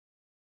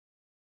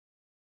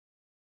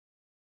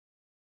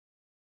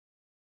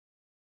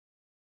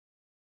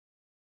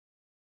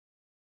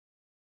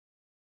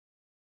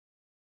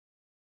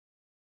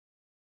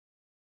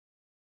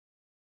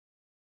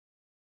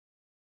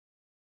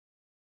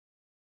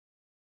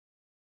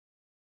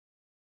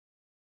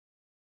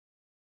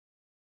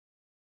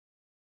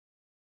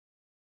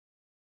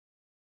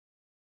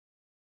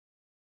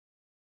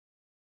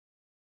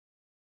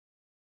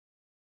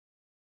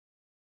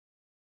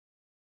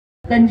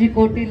25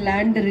 கோடி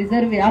land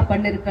reserve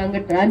பண்ணிருக்காங்க,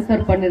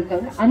 transfer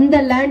பண்ணிருக்காங்க. அந்த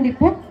லேண்ட்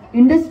இப்போ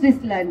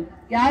இண்டஸ்ட்ரீஸ் லேண்ட்.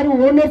 யாரு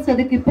ஓனர்ஸ்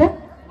அதுக்கு? இப்போ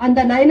அந்த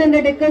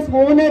 900 acres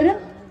owner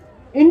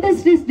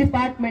industries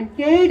department,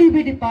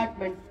 KDP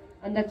department.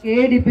 அந்த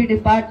கேடிபி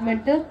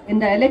டிபார்ட்மெண்ட்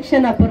இந்த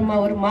எலெக்ஷன் அப்புறமா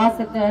ஒரு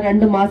மாசத்துல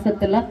 2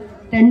 மாசத்துல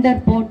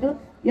டெண்டர் போட்டு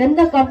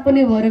எந்த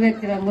கம்பெனி வர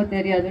வைக்கிறாங்க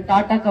தெரியாது.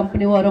 டாடா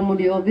கம்பெனி வர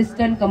முடியும்,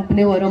 விஸ்டன்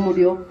கம்பெனி வர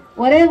முடியும்.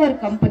 ஒரே ஒரு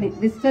company,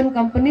 Wisden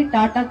company,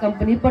 Tata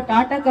company. இப்போ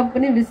டாடா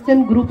கம்பெனி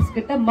விஸ்டன் குரூப்ஸ்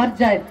கிட்ட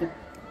மர்ஜ் ஆயிருக்கு.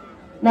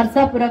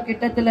 நர்சாபுரா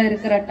கிட்டத்துல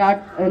இருக்கிற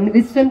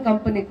விஸ்டன்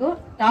கம்பெனிக்கும்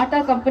டாடா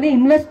கம்பெனி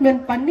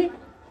இன்வெஸ்ட்மெண்ட் பண்ணி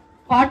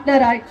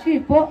பார்ட்னர் ஆயிடுச்சு.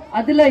 இப்போ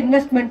அதுல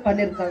இன்வெஸ்ட்மெண்ட்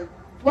பண்ணிருக்காங்க.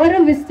 ஒரு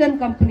விஸ்டன்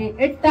கம்பெனி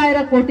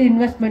 8000 கோடி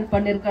இன்வெஸ்ட்மெண்ட்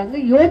பண்ணிருக்காங்க.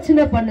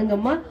 யோசனை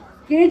பண்ணுங்கம்மா,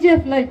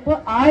 கேஜிஎஃப்ல இப்போ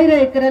 1000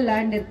 ஏக்கர்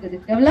லேண்ட் இருக்குது.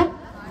 எவ்வளவு?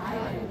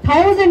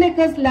 1000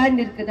 acres லேண்ட்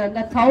இருக்குது.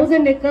 அந்த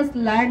 1000 acres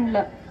லேண்ட்ல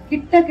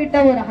கிட்ட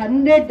ஒரு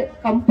 100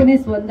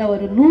 கம்பெனிஸ் வந்தா,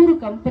 ஒரு 100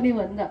 கம்பெனி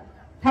வந்தா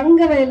தங்க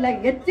வயல்ல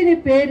எத்தனை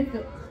பேருக்கு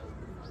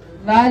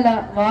வேலை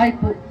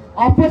வாய்ப்பு,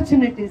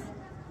 ஆப்பர்ச்சுனிட்டிஸ்,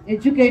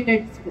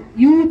 எஜுகேட்டட்ஸ்க்கு,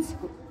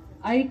 யூத்ஸ்க்கு,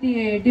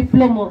 ஐடிஐ,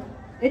 டிப்ளமோ,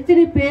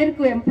 எத்தனை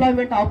பேருக்கு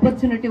எம்ப்ளாய்மெண்ட்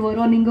ஆப்பர்ச்சுனிட்டி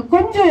வரும்? நீங்க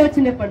கொஞ்சம்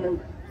யோசனை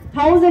பண்ணுங்க.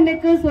 1000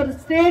 acres ஒரு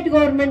state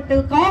government,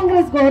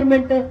 Congress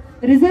government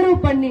reserve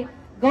பண்ணி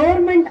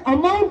கவர்மெண்ட்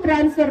அமௌண்ட்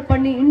டிரான்ஸ்பர்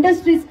பண்ணி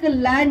இண்டஸ்ட்ரீஸ்க்கு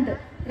லேண்ட்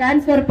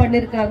டிரான்ஸ்பர்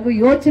பண்ணிருக்காங்க.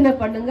 யோசனை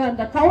பண்ணுங்க.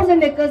 அந்த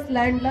 1000 acres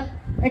லேண்ட்ல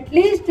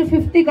அட்லீஸ்ட்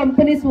 50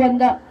 கம்பெனிஸ்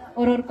வந்தா,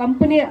 ஒரு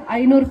கம்பெனி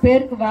 500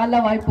 பேருக்கு வேலை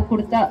வாய்ப்பு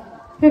கொடுத்தா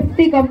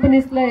 50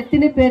 கம்பெனிஸ்ல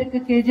எத்தனை பேருக்கு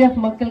கேஜிஎஃப்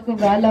மக்களுக்கு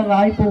வேலை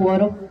வாய்ப்பு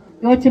வரும்?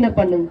 யோசனை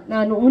பண்ணுங்க.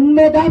 நான்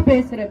உண்மைதான்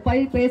பேசுறேன், பை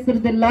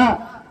பேசுறது இல்ல.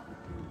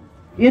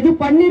 எது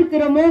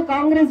பண்ணிருக்கிறோமோ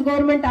காங்கிரஸ்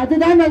கவர்மெண்ட்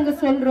அதுதான் நாங்க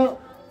சொல்றோம்.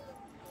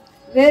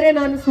 வேற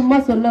நான் சும்மா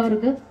சொல்ல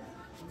வருது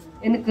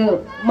எனக்கு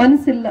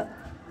மனசு இல்ல,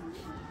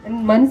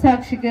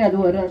 மனசாட்சிக்கு அது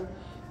வராது.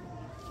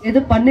 எது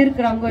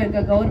பண்ணிருக்கிறாங்க எங்க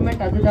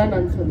கவர்மெண்ட் அதுதான்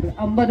நான் சொல்றேன்.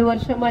 50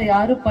 வருஷமா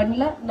யாரும்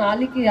பண்ணல,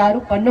 நாளைக்கு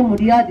யாரும் பண்ண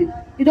முடியாது.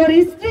 இது ஒரு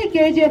ஹிஸ்டரி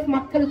கேஜிஎஃப்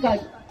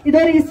மக்களுக்காக. இது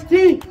ஒரு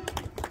ஹிஸ்டரி.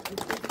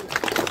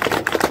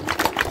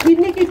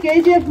 இன்னைக்கு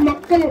கேஜிஎஃப்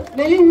மக்கள்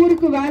வெளி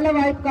ஊருக்கு வேலை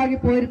வாய்ப்புக்காக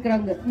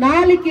போயிருக்கிறாங்க.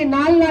 நாளைக்கு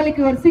 4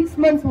 நாளைக்கு ஒரு 6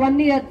 months 1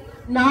 year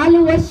 4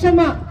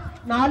 வருஷமா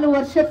 4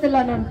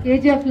 வருஷத்துல நான்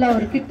கேஜிஎஃப்ல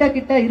ஒரு கிட்ட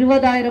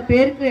 20,000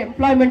 பேருக்கு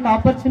எம்ப்ளாய்மெண்ட்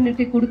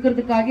ஆப்பர்ச்சுனிட்டி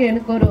கொடுக்கறதுக்காக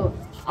எனக்கு ஒரு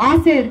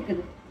ஆசை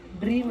இருக்குது.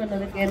 ட்ரீம்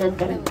என்னதுக்கு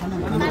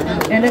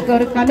எனக்கு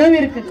ஒரு கனவு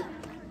இருக்குது.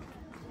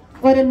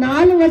 ஒரு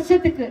 4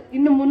 வருஷத்துக்கு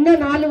இன்னும் முன்ன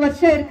 4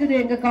 வருஷம் இருக்குது.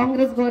 எங்க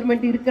காங்கிரஸ்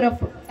கவர்மெண்ட் இருக்கிற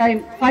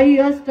டைம் 5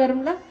 years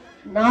டர்ம்ல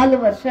 4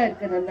 வருஷம்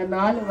இருக்குது. அந்த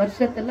 4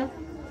 வருஷத்துல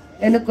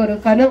எனக்கு ஒரு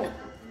கனவு,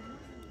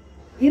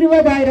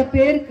 20,000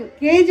 பேருக்கு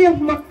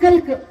கேஜிஎஃப்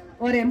மக்களுக்கு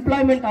ஒரு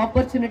எம்ப்ளாய்மெண்ட்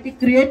ஆப்பர்ச்சுனிட்டி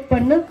கிரியேட்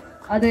பண்ண.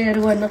 அது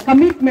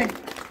கமிட்மெண்ட்,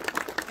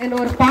 என்ன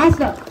ஒரு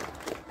பாசா.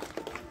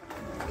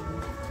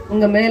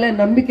 உங்க மேல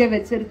நம்பிக்கை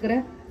வச்சிருக்கிற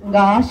உங்க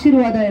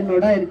ஆசீர்வாதம்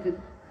என்னோட இருக்குது,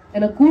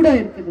 எனக்கு கூட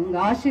இருக்குது. உங்க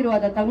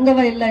ஆசீர்வாதம் தங்க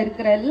வயல்ல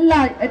இருக்கிற எல்லா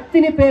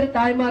எத்தனை பேர்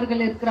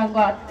தாய்மார்கள் இருக்கிறாங்க,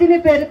 அத்தனை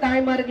பேர்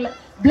தாய்மார்கள்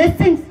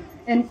பிளெஸிங்ஸ்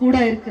என் கூட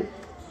இருக்குது.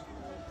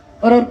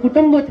 ஒரு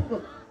குடும்பத்துக்கு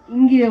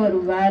இங்கே ஒரு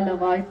வேலை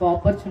வாய்ப்பு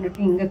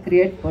ஆப்பர்ச்சுனிட்டி இங்க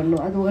கிரியேட்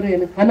பண்ணும். அது ஒரு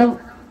எனக்கு கனவு.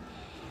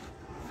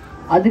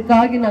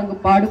 அதுக்காக நாங்க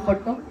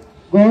பாடுபட்டோம்.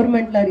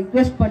 கவர்மெண்ட்ல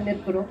ரிக்வெஸ்ட்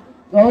பண்ணிருக்கிறோம்.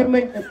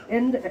 கவர்மெண்ட்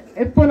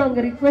எப்போ நாங்க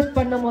ரிக்வெஸ்ட்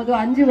பண்ணும் போது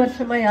 5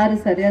 வருஷமா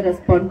யாரும் சரியா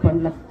ரெஸ்பாண்ட்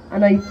பண்ணல.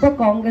 ஆனா இப்போ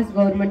காங்கிரஸ்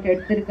கவர்மெண்ட்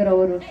எடுத்திருக்கிற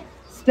ஒரு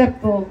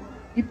ஸ்டெப்போ,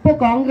 இப்போ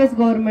காங்கிரஸ்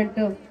கவர்மெண்ட்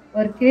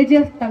ஒரு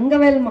கேஜிஎஃப்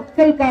தங்கவேல்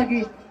மக்களுக்காக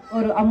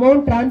ஒரு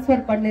அமௌண்ட்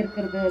டிரான்ஸ்பர்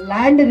பண்ணிருக்கிறது,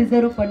 லேண்ட்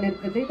ரிசர்வ்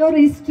பண்ணிருக்கிறது. இது ஒரு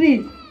ஹிஸ்டரி.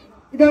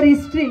 இது ஒரு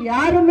ஹிஸ்டரி.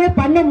 யாருமே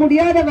பண்ண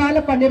முடியாத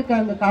வேலை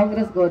பண்ணிருக்காங்க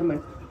காங்கிரஸ்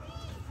கவர்மெண்ட்.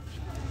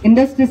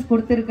 இண்டஸ்ட்ரீஸ்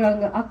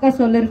கொடுத்திருக்காங்க. அக்கா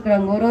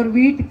சொல்லிருக்காங்க ஒரு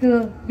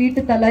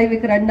வீட்டு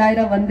தலைவிக்கு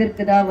 2000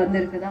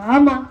 வந்திருக்குதா?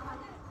 ஆமா,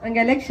 அங்க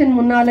எலெக்ஷன்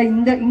முன்னால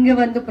இங்க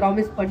வந்து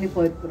ப்ராமிஸ் பண்ணி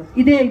போயிருக்கிறோம்.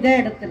 இதே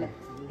இடத்துல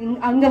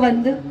அங்க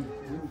வந்து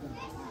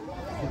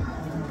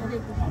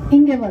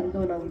இங்க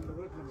வந்தோம். நாங்க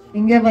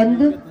இங்க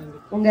வந்து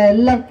உங்க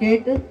எல்லாம்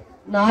கேட்டு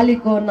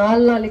நாளைக்கோ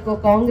 4 நாளைக்கோ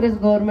காங்கிரஸ்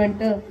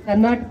கவர்மெண்ட்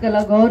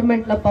கர்நாடகால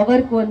கவர்மெண்ட்ல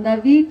பவருக்கு வந்தா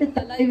வீட்டு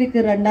தலைவிக்கு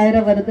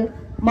 2000 வருது,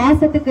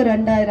 மாசத்துக்கு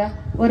 2000,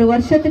 ஒரு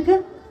வருஷத்துக்கு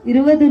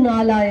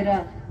 24,000,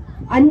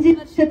 5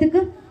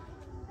 வருஷத்துக்கு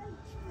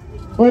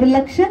 1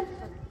 லட்சம்.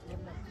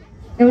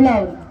 எவ்வளவு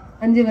ஆகும்?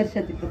 5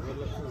 வருஷத்துக்கு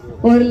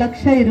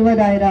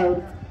 1,20,000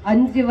 ஆகும்.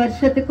 5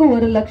 வருஷத்துக்கு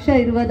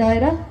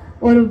 1,20,000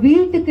 ஒரு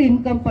வீட்டுக்கு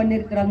இன்கம்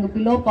பண்ணிருக்கிறாங்க.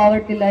 பிலோ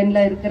பாவர்ட்டி லைன்ல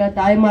இருக்கிற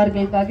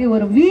தாய்மார்களுக்காக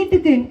ஒரு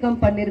வீட்டுக்கு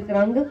இன்கம்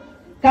பண்ணிருக்கிறாங்க.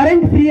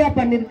 கரண்ட் ஃப்ரீயா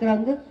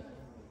பண்ணிருக்கிறாங்க.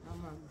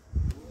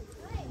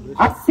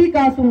 80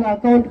 காசு உங்க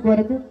அக்கௌண்ட்டுக்கு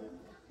வருது.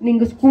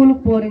 நீங்க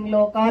ஸ்கூலுக்கு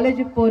போறீங்களோ,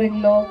 காலேஜுக்கு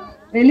போறீங்களோ,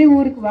 வெளி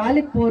ஊருக்கு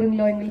வேலைக்கு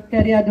போறீங்களோ எங்களுக்கு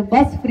தெரியாது.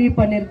 பஸ் ஃப்ரீ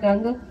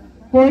பண்ணிருக்காங்க.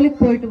 கோயிலுக்கு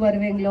போயிட்டு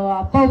வருவீங்களோ,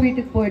 அப்பா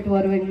வீட்டுக்கு போயிட்டு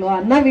வருவீங்களோ,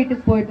 அண்ணா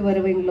வீட்டுக்கு போயிட்டு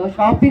வருவீங்களோ,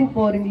 ஷாப்பிங்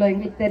போறீங்களோ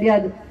எங்களுக்கு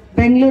தெரியாது.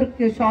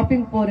 பெங்களூருக்கு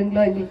ஷாப்பிங்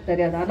போறீங்களோ எங்களுக்கு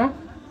தெரியாது. ஆனா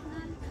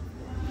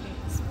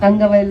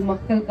தங்கவயல்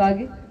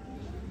மக்களுக்காக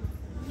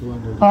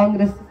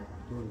காங்கிரஸ்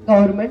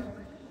கவர்மெண்ட்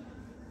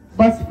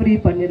பஸ் ஃப்ரீ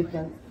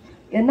பண்ணிருக்காங்க.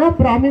 என்ன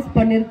ப்ராமிஸ்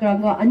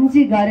பண்ணிருக்காங்க?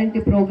 5 கேரண்டி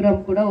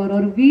ப்ரோக்ராம் கூட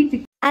ஒரு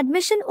வீட்டுக்கு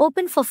Admission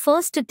open for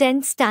 1st to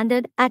 10th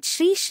standard at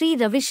Sri Sri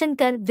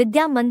Ravishankar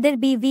Vidya Mandir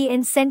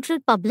BVN Central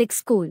Public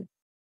School.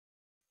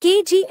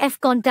 KGF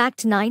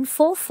contact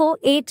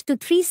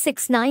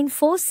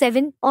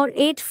 9448236947 or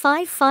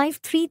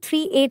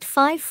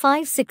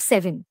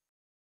 8553385567.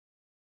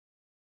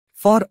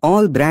 For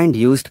all brand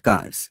used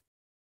cars.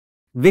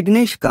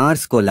 Vignesh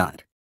Cars Kolar.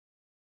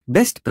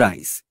 Best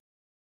price.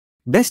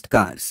 Best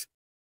cars.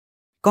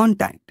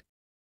 Contact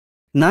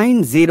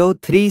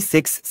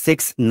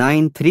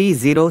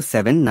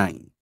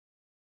 9036693079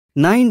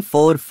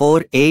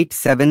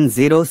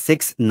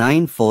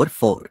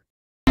 9448706944.